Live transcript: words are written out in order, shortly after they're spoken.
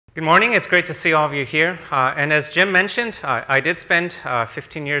Good morning. It's great to see all of you here. And as Jim mentioned, I did spend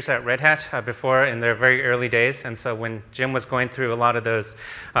 15 years at Red Hat before in their very early days. And so when Jim was going through a lot of those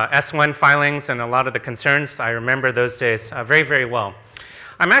S1 filings and a lot of the concerns, I remember those days very, very well.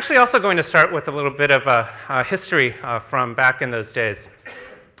 I'm actually also going to start with a little bit of a history from back in those days.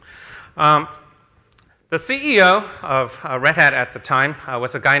 The CEO of Red Hat at the time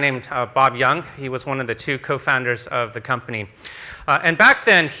was a guy named Bob Young. He was one of the two co-founders of the company. And back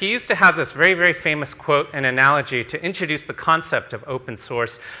then, he used to have this very, very famous quote and analogy to introduce the concept of open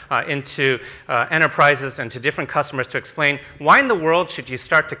source into enterprises and to different customers to explain why in the world should you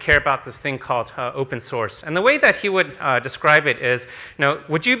start to care about this thing called open source. And the way that he would describe it is,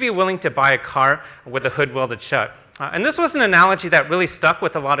 would you be willing to buy a car with the hood welded shut? And this was an analogy that really stuck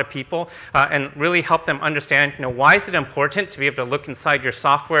with a lot of people and really helped them understand, why is it important to be able to look inside your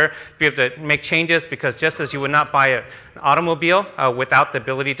software, be able to make changes, because just as you would not buy an automobile without the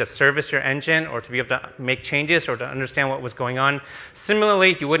ability to service your engine or to be able to make changes or to understand what was going on,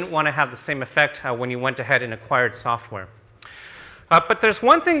 similarly, you wouldn't want to have the same effect when you went ahead and acquired software. But there's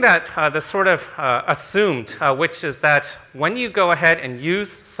one thing that this sort of assumed, which is that when you go ahead and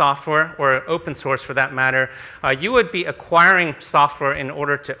use software, or open source for that matter, you would be acquiring software in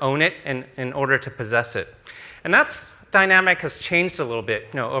order to own it and in order to possess it. And that dynamic has changed a little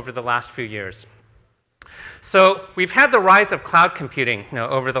bit over the last few years. So we've had the rise of cloud computing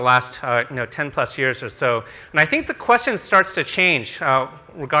over the last 10 plus years or so. And I think the question starts to change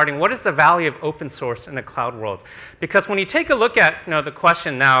regarding what is the value of open source in the cloud world. Because when you take a look at the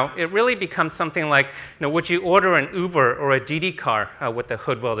question now, it really becomes something like, would you order an Uber or a DD car with the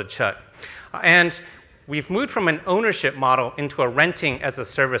hood welded shut? And we've moved from an ownership model into a renting as a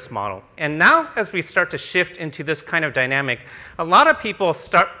service model. And now as we start to shift into this kind of dynamic, a lot of people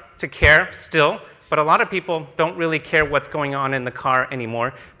start to care still. But a lot of people don't really care what's going on in the car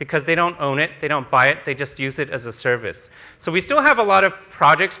anymore because they don't own it, they don't buy it, they just use it as a service. So we still have a lot of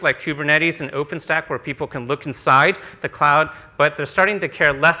projects like Kubernetes and OpenStack where people can look inside the cloud, but they're starting to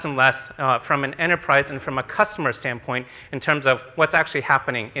care less and less from an enterprise and from a customer standpoint in terms of what's actually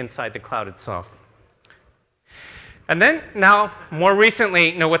happening inside the cloud itself. And then now, more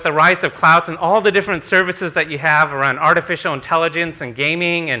recently, with the rise of clouds and all the different services that you have around artificial intelligence and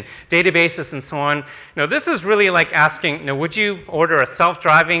gaming and databases and so on, this is really like asking, would you order a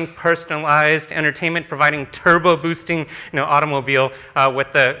self-driving, personalized, entertainment-providing, turbo-boosting automobile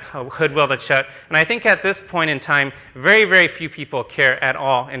with the hood welded shut? And I think at this point in time, very, very few people care at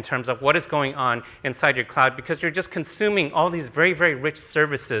all in terms of what is going on inside your cloud because you're just consuming all these very, very rich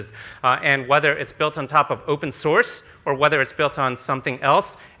services. And whether it's built on top of open source or whether it's built on something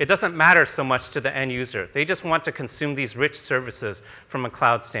else, it doesn't matter so much to the end user. They just want to consume these rich services from a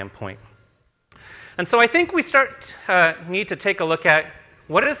cloud standpoint. And so I think we need to take a look at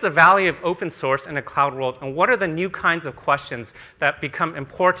what is the value of open source in a cloud world, and what are the new kinds of questions that become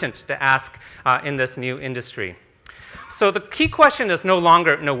important to ask in this new industry. So the key question is no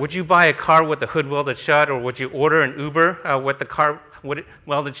longer, would you buy a car with the hood welded shut, or would you order an Uber with the car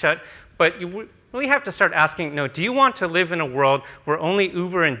welded shut? But you really have to start asking, do you want to live in a world where only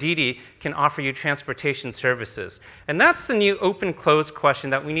Uber and Didi can offer you transportation services? And that's the new open-closed question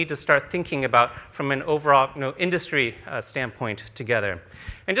that we need to start thinking about from an overall industry standpoint together.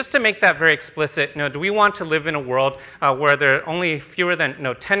 And just to make that very explicit, do we want to live in a world where there are only fewer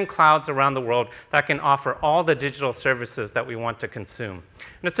than 10 clouds around the world that can offer all the digital services that we want to consume?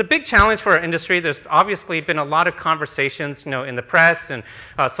 And it's a big challenge for our industry. There's obviously been a lot of conversations in the press and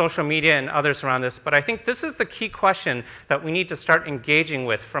social media and others around this, but I think this is the key question that we need to start engaging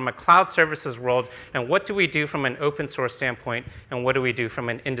with from a cloud services world, and what do we do from an open source standpoint, and what do we do from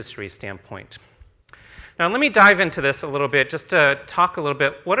an industry standpoint? Now, let me dive into this a little bit just to talk a little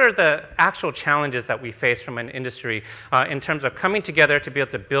bit. What are the actual challenges that we face from an industry in terms of coming together to be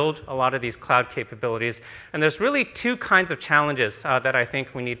able to build a lot of these cloud capabilities? And there's really two kinds of challenges that I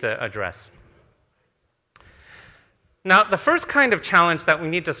think we need to address. Now, the first kind of challenge that we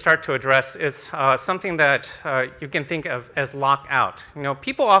need to start to address is something that you can think of as lockout.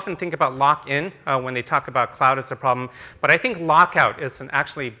 People often think about lock-in when they talk about cloud as a problem, but I think lockout is an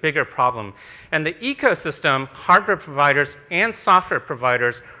actually bigger problem. And the ecosystem, hardware providers and software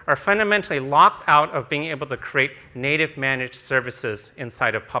providers are fundamentally locked out of being able to create native managed services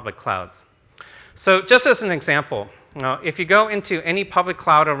inside of public clouds. So just as an example, Now, if you go into any public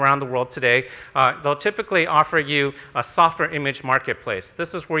cloud around the world today, they'll typically offer you a software image marketplace.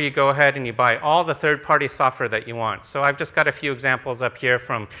 This is where you go ahead and you buy all the third-party software that you want. So I've just got a few examples up here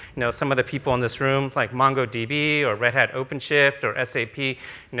from some of the people in this room, like MongoDB or Red Hat OpenShift or SAP,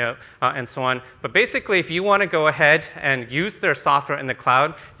 and so on. But basically, if you want to go ahead and use their software in the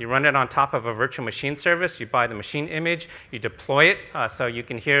cloud, you run it on top of a virtual machine service. You buy the machine image, you deploy it, so you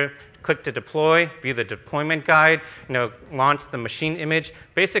can here click to deploy, view the deployment guide, launch the machine image.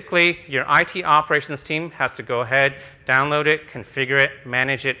 Basically, your IT operations team has to go ahead, download it, configure it,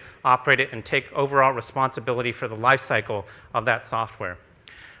 manage it, operate it, and take overall responsibility for the lifecycle of that software.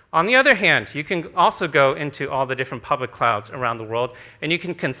 On the other hand, you can also go into all the different public clouds around the world, and you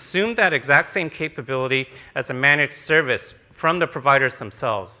can consume that exact same capability as a managed service from the providers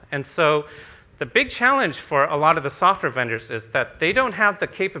themselves. And so the big challenge for a lot of the software vendors is that they don't have the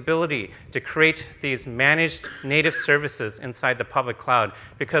capability to create these managed native services inside the public cloud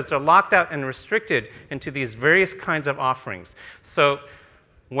because they're locked out and restricted into these various kinds of offerings. So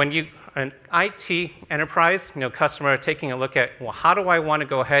when an IT enterprise customer taking a look at, well, how do I want to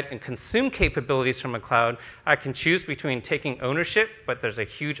go ahead and consume capabilities from a cloud, I can choose between taking ownership, but there's a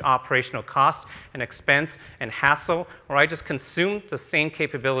huge operational cost and expense and hassle, or I just consume the same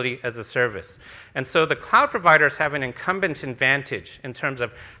capability as a service. And so the cloud providers have an incumbent advantage in terms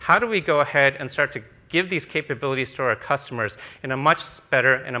of how do we go ahead and start to give these capabilities to our customers in a much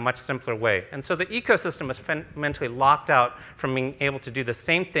better and a much simpler way. And so the ecosystem is fundamentally locked out from being able to do the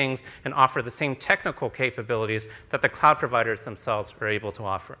same things and offer the same technical capabilities that the cloud providers themselves are able to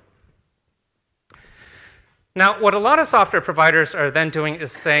offer. Now, what a lot of software providers are then doing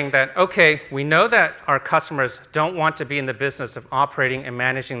is saying that, okay, we know that our customers don't want to be in the business of operating and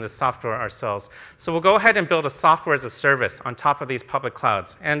managing the software ourselves. So we'll go ahead and build a software as a service on top of these public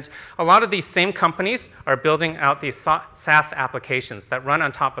clouds. And a lot of these same companies are building out these SaaS applications that run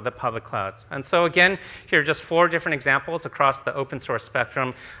on top of the public clouds. And so again, here are just 4 different examples across the open source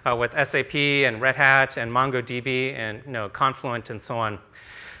spectrum with SAP and Red Hat and MongoDB and Confluent and so on.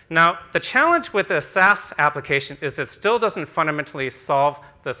 Now, the challenge with a SaaS application is it still doesn't fundamentally solve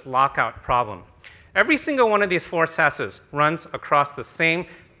this lockout problem. Every single one of these 4 SaaSes runs across the same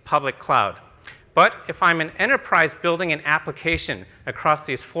public cloud. But if I'm an enterprise building an application across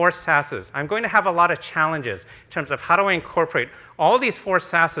these 4 SaaSes, I'm going to have a lot of challenges in terms of how do I incorporate all these 4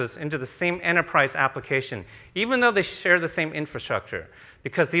 SaaSes into the same enterprise application, even though they share the same infrastructure.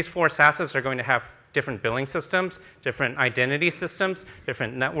 Because these 4 SaaSes are going to have different billing systems, different identity systems,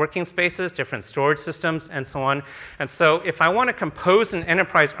 different networking spaces, different storage systems, and so on. And so if I want to compose an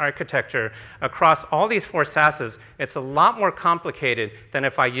enterprise architecture across all these 4 SaaSes, it's a lot more complicated than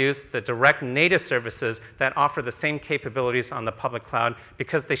if I use the direct native services that offer the same capabilities on the public cloud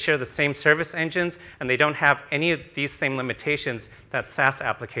because they share the same service engines and they don't have any of these same limitations that SaaS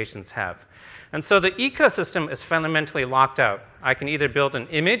applications have. And so the ecosystem is fundamentally locked out. I can either build an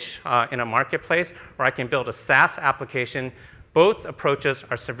image in a marketplace, or I can build a SaaS application. Both approaches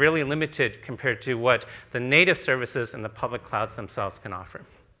are severely limited compared to what the native services in the public clouds themselves can offer.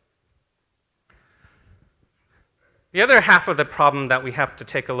 The other half of the problem that we have to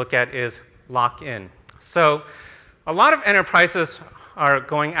take a look at is lock-in. So a lot of enterprises are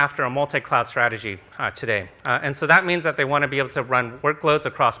going after a multi-cloud strategy today. And so that means that they want to be able to run workloads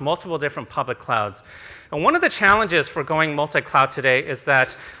across multiple different public clouds. And one of the challenges for going multi-cloud today is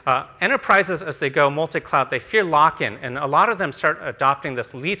that enterprises, as they go multi-cloud, they fear lock-in. And a lot of them start adopting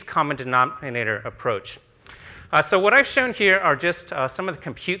this least common denominator approach. So what I've shown here are just some of the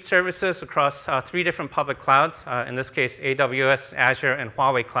compute services across 3 different public clouds, in this case AWS, Azure, and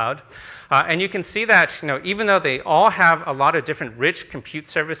Huawei Cloud. And you can see that even though they all have a lot of different rich compute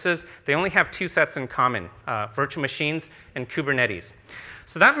services, they only have 2 sets in common, virtual machines and Kubernetes.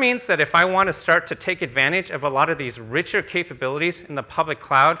 So that means that if I want to start to take advantage of a lot of these richer capabilities in the public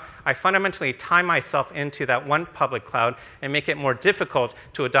cloud, I fundamentally tie myself into that one public cloud and make it more difficult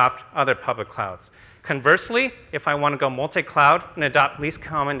to adopt other public clouds. Conversely, if I want to go multi-cloud and adopt least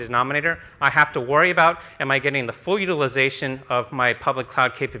common denominator, I have to worry about, am I getting the full utilization of my public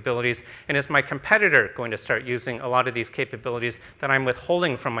cloud capabilities, and is my competitor going to start using a lot of these capabilities that I'm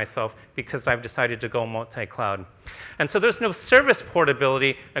withholding from myself because I've decided to go multi-cloud. And so there's no service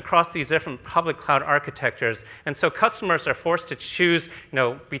portability across these different public cloud architectures, and so customers are forced to choose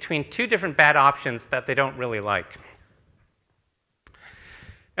between 2 different bad options that they don't really like.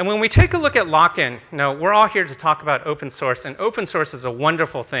 And when we take a look at lock-in, we're all here to talk about open source, and open source is a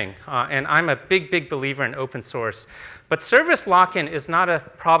wonderful thing. And I'm a big, big believer in open source. But service lock-in is not a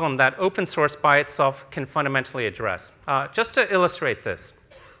problem that open source by itself can fundamentally address. Just to illustrate this,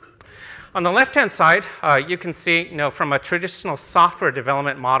 On the left-hand side, you can see, from a traditional software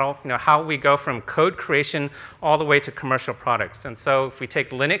development model, how we go from code creation all the way to commercial products. And so if we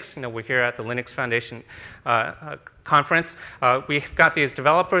take Linux, we're here at the Linux Foundation conference, we've got these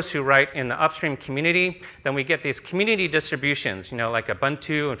developers who write in the upstream community. Then we get these community distributions, like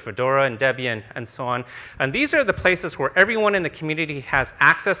Ubuntu and Fedora and Debian and so on. And these are the places where everyone in the community has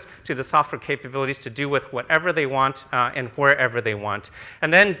access to the software capabilities to do with whatever they want and wherever they want.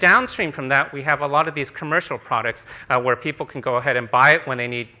 And then downstream from that, we have a lot of these commercial products where people can go ahead and buy it when they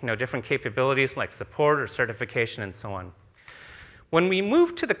need different capabilities like support or certification and so on. When we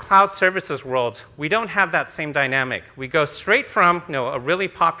move to the cloud services world, we don't have that same dynamic. We go straight from a really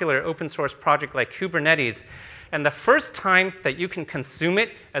popular open source project like Kubernetes, and the first time that you can consume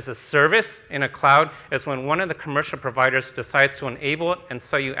it as a service in a cloud is when one of the commercial providers decides to enable it and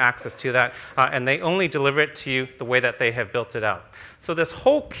sell you access to that, and they only deliver it to you the way that they have built it out. So this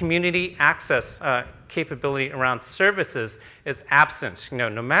whole community access capability around services is absent.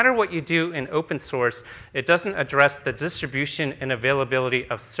 No matter what you do in open source, it doesn't address the distribution and availability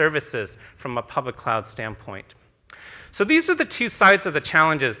of services from a public cloud standpoint. So these are the two sides of the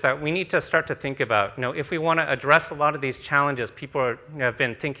challenges that we need to start to think about. If we want to address a lot of these challenges people have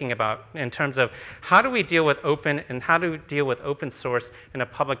been thinking about in terms of how do we deal with open and how do we deal with open source in a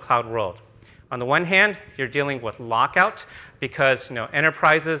public cloud world. On the one hand, you're dealing with lockout because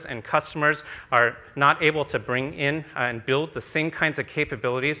enterprises and customers are not able to bring in and build the same kinds of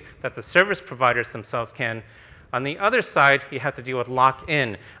capabilities that the service providers themselves can. On the other side, you have to deal with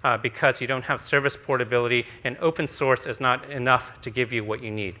lock-in because you don't have service portability, and open source is not enough to give you what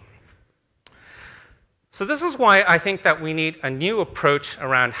you need. So this is why I think that we need a new approach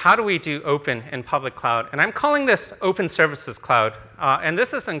around how do we do open in public cloud. And I'm calling this Open Services Cloud. And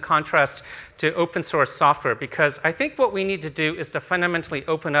this is in contrast to open source software, because I think what we need to do is to fundamentally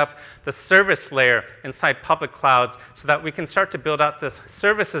open up the service layer inside public clouds so that we can start to build out this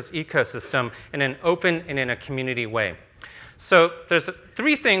services ecosystem in an open and in a community way. So there's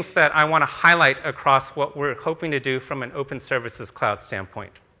three things that I want to highlight across what we're hoping to do from an open services cloud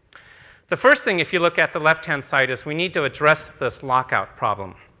standpoint. The first thing, if you look at the left-hand side, is we need to address this lockout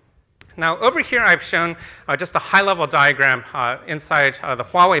problem. Now, over here, I've shown just a high-level diagram inside the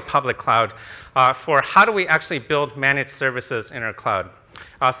Huawei public cloud for how do we actually build managed services in our cloud.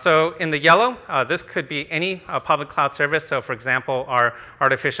 So in the yellow, this could be any public cloud service. So for example, our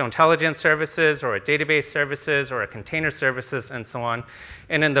artificial intelligence services or our database services or our container services and so on.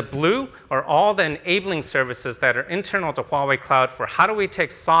 And in the blue are all the enabling services that are internal to Huawei Cloud for how do we take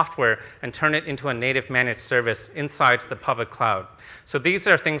software and turn it into a native managed service inside the public cloud. So these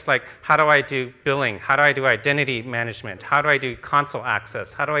are things like how do I do billing? How do I do identity management? How do I do console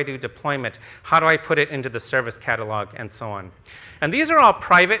access? How do I do deployment? How do I put it into the service catalog and so on? And these are all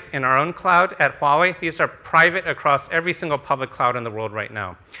private in our own cloud at Huawei. These are private across every single public cloud in the world right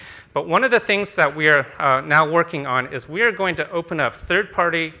now. But one of the things that we are now working on is we are going to open up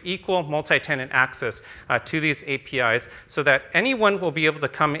third-party equal multi-tenant access to these APIs so that anyone will be able to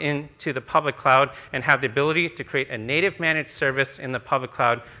come into the public cloud and have the ability to create a native managed service in the public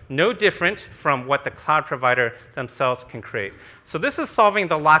cloud, no different from what the cloud provider themselves can create. So this is solving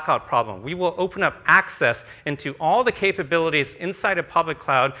the lockout problem. We will open up access into all the capabilities inside a public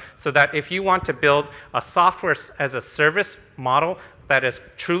cloud so that if you want to build a software as a service model that is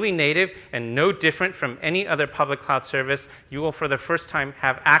truly native and no different from any other public cloud service, you will for the first time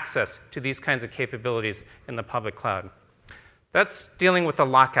have access to these kinds of capabilities in the public cloud. That's dealing with the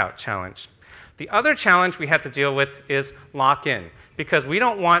lockout challenge. The other challenge we have to deal with is lock-in, because we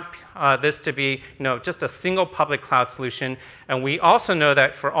don't want this to be just a single public cloud solution. And we also know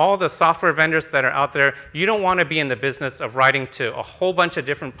that for all the software vendors that are out there, you don't want to be in the business of writing to a whole bunch of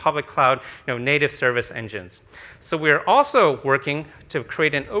different public cloud native service engines. So we're also working to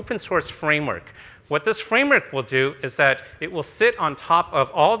create an open source framework. What this framework will do is that it will sit on top of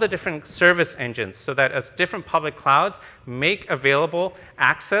all the different service engines so that as different public clouds make available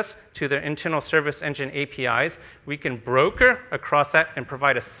access to their internal service engine APIs, we can broker across that and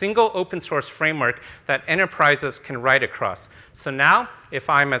provide a single open source framework that enterprises can write across. So now, if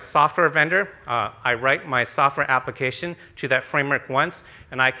I'm a software vendor, I write my software application to that framework once,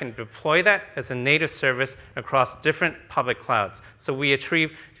 and I can deploy that as a native service across different public clouds. So we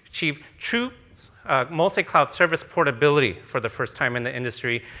achieve true multi-cloud service portability for the first time in the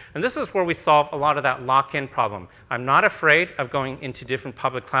industry. And this is where we solve a lot of that lock-in problem. I'm not afraid of going into different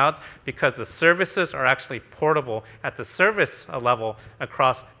public clouds because the services are actually portable at the service level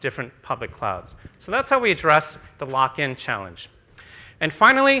across different public clouds. So that's how we address the lock-in challenge. And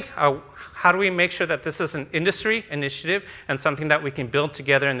finally, how do we make sure that this is an industry initiative and something that we can build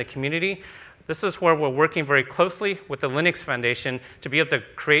together in the community? This is where we're working very closely with the Linux Foundation to be able to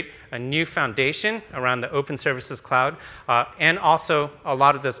create a new foundation around the Open Services Cloud, and also a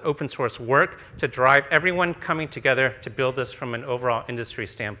lot of this open source work to drive everyone coming together to build this from an overall industry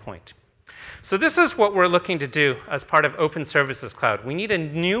standpoint. So this is what we're looking to do as part of Open Services Cloud. We need a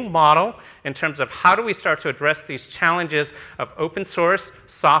new model in terms of how do we start to address these challenges of open source,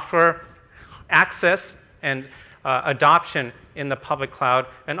 software, access, and adoption in the public cloud,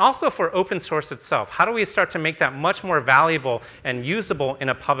 and also for open source itself. How do we start to make that much more valuable and usable in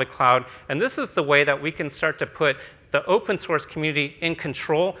a public cloud? And this is the way that we can start to put the open source community in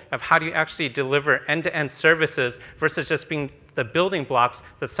control of how do you actually deliver end-to-end services versus just being the building blocks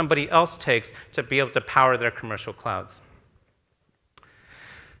that somebody else takes to be able to power their commercial clouds.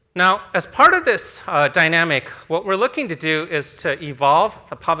 Now, as part of this dynamic, what we're looking to do is to evolve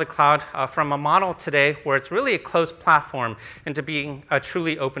the public cloud from a model today where it's really a closed platform into being a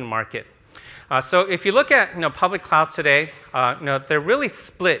truly open market. So if you look at public clouds today, they're really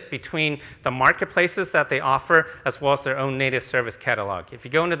split between the marketplaces that they offer as well as their own native service catalog. If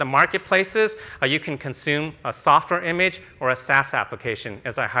you go into the marketplaces, you can consume a software image or a SaaS application,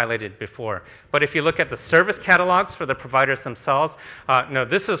 as I highlighted before. But if you look at the service catalogs for the providers themselves,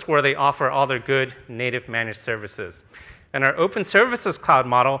 this is where they offer all their good native managed services. In our Open Services Cloud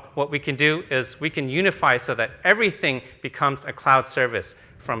model, what we can do is we can unify so that everything becomes a cloud service,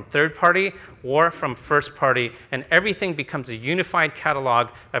 from third-party or from first-party, and everything becomes a unified catalog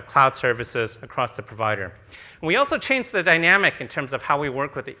of cloud services across the provider. And we also changed the dynamic in terms of how we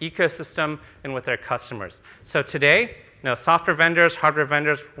work with the ecosystem and with our customers. So today, software vendors, hardware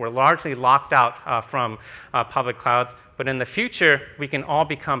vendors were largely locked out from public clouds. But in the future, we can all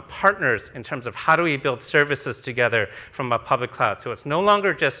become partners in terms of how do we build services together from a public cloud. So it's no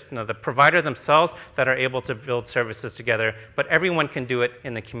longer just the provider themselves that are able to build services together, but everyone can do it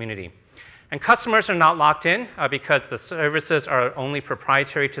in the community. And customers are not locked in because the services are only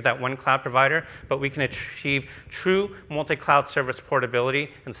proprietary to that one cloud provider, but we can achieve true multi-cloud service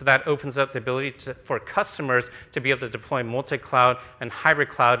portability. And so that opens up the ability for customers to be able to deploy multi-cloud and hybrid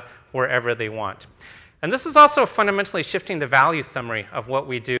cloud wherever they want. And this is also fundamentally shifting the value summary of what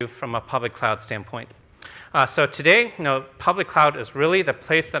we do from a public cloud standpoint. So today, public cloud is really the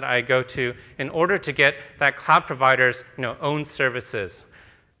place that I go to in order to get that cloud provider's own services.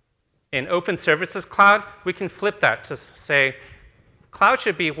 In Open Services Cloud, we can flip that to say, cloud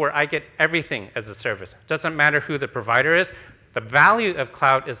should be where I get everything as a service. It doesn't matter who the provider is. The value of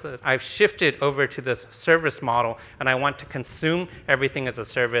cloud is that I've shifted over to this service model, and I want to consume everything as a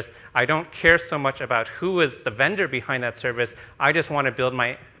service. I don't care so much about who is the vendor behind that service. I just want to build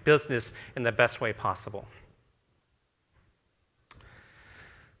my business in the best way possible.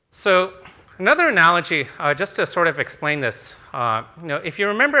 So another analogy, just to sort of explain this, if you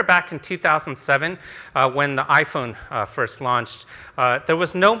remember back in 2007 when the iPhone first launched, there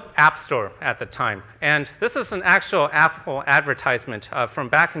was no app store at the time. And this is an actual Apple advertisement from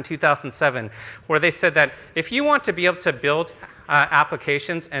back in 2007 where they said that if you want to be able to build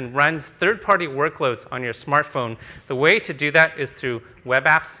applications and run third-party workloads on your smartphone, the way to do that is through web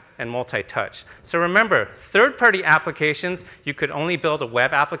apps and multi-touch. So remember, third-party applications, you could only build a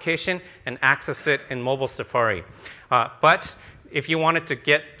web application and access it in mobile Safari. But if you wanted to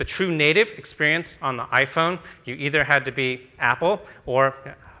get the true native experience on the iPhone, you either had to be Apple or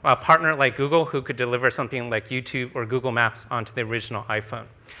a partner like Google who could deliver something like YouTube or Google Maps onto the original iPhone.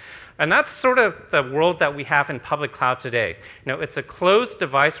 And that's sort of the world that we have in public cloud today. It's a closed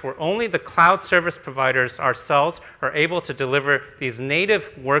device where only the cloud service providers ourselves are able to deliver these native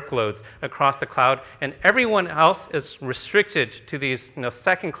workloads across the cloud, and everyone else is restricted to these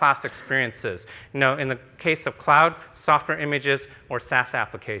second-class experiences. In the case of cloud, software images, or SaaS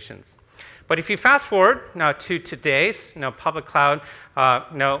applications. But if you fast forward now to today's public cloud,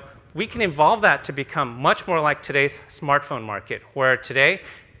 we can evolve that to become much more like today's smartphone market, where today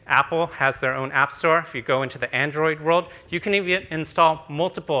Apple has their own app store. If you go into the Android world, you can even install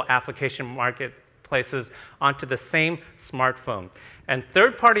multiple application marketplaces onto the same smartphone. And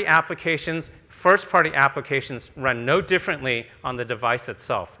third-party applications, first-party applications run no differently on the device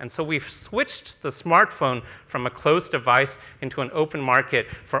itself. And so we've switched the smartphone from a closed device into an open market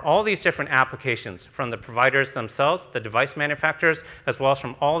for all these different applications, from the providers themselves, the device manufacturers, as well as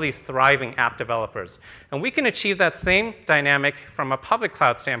from all these thriving app developers. And we can achieve that same dynamic from a public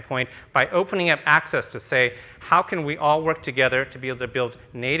cloud standpoint by opening up access to say, how can we all work together to be able to build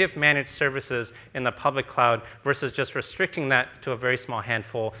native managed services in the public cloud versus just restricting that to a very small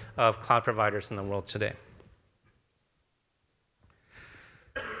handful of cloud providers in the world today.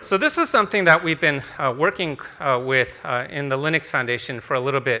 So this is something that we've been working with in the Linux Foundation for a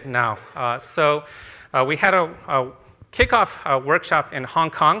little bit now. We had a kickoff workshop in Hong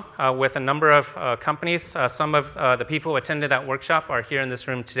Kong with a number of companies. Some of the people who attended that workshop are here in this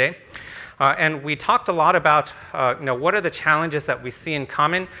room today. And we talked a lot about what are the challenges that we see in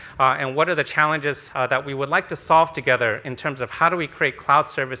common and what are the challenges that we would like to solve together in terms of how do we create cloud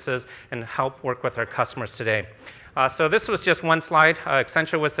services and help work with our customers today. So this was just one slide.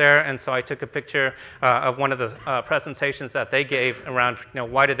 Accenture was there, and so I took a picture of one of the presentations that they gave around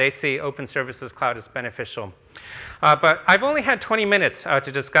why do they see open services cloud as beneficial. But I've only had 20 minutes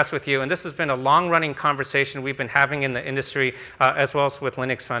to discuss with you, and this has been a long-running conversation we've been having in the industry as well as with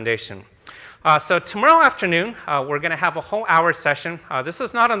Linux Foundation. So tomorrow afternoon, we're going to have a whole hour session. This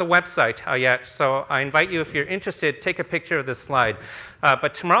is not on the website yet, so I invite you, if you're interested, take a picture of this slide.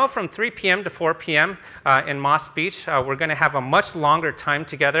 But tomorrow from 3 p.m. to 4 p.m. In Moss Beach, we're going to have a much longer time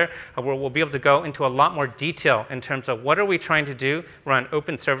together where we'll be able to go into a lot more detail in terms of what are we trying to do around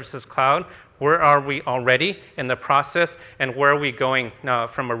Open Services Cloud, where are we already in the process, and where are we going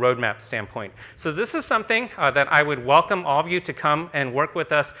from a roadmap standpoint. So this is something that I would welcome all of you to come and work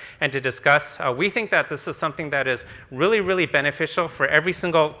with us and to discuss. We think that this is something that is really, really beneficial for every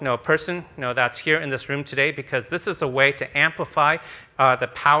single person that's here in this room today, because this is a way to amplify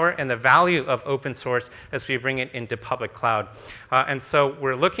the power and the value of open source as we bring it into public cloud. And so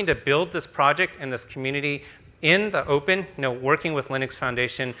we're looking to build this project and this community in the open, working with Linux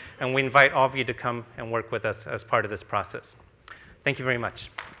Foundation, and we invite all of you to come and work with us as part of this process. Thank you very much.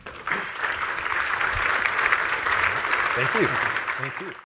 Thank you. Thank you.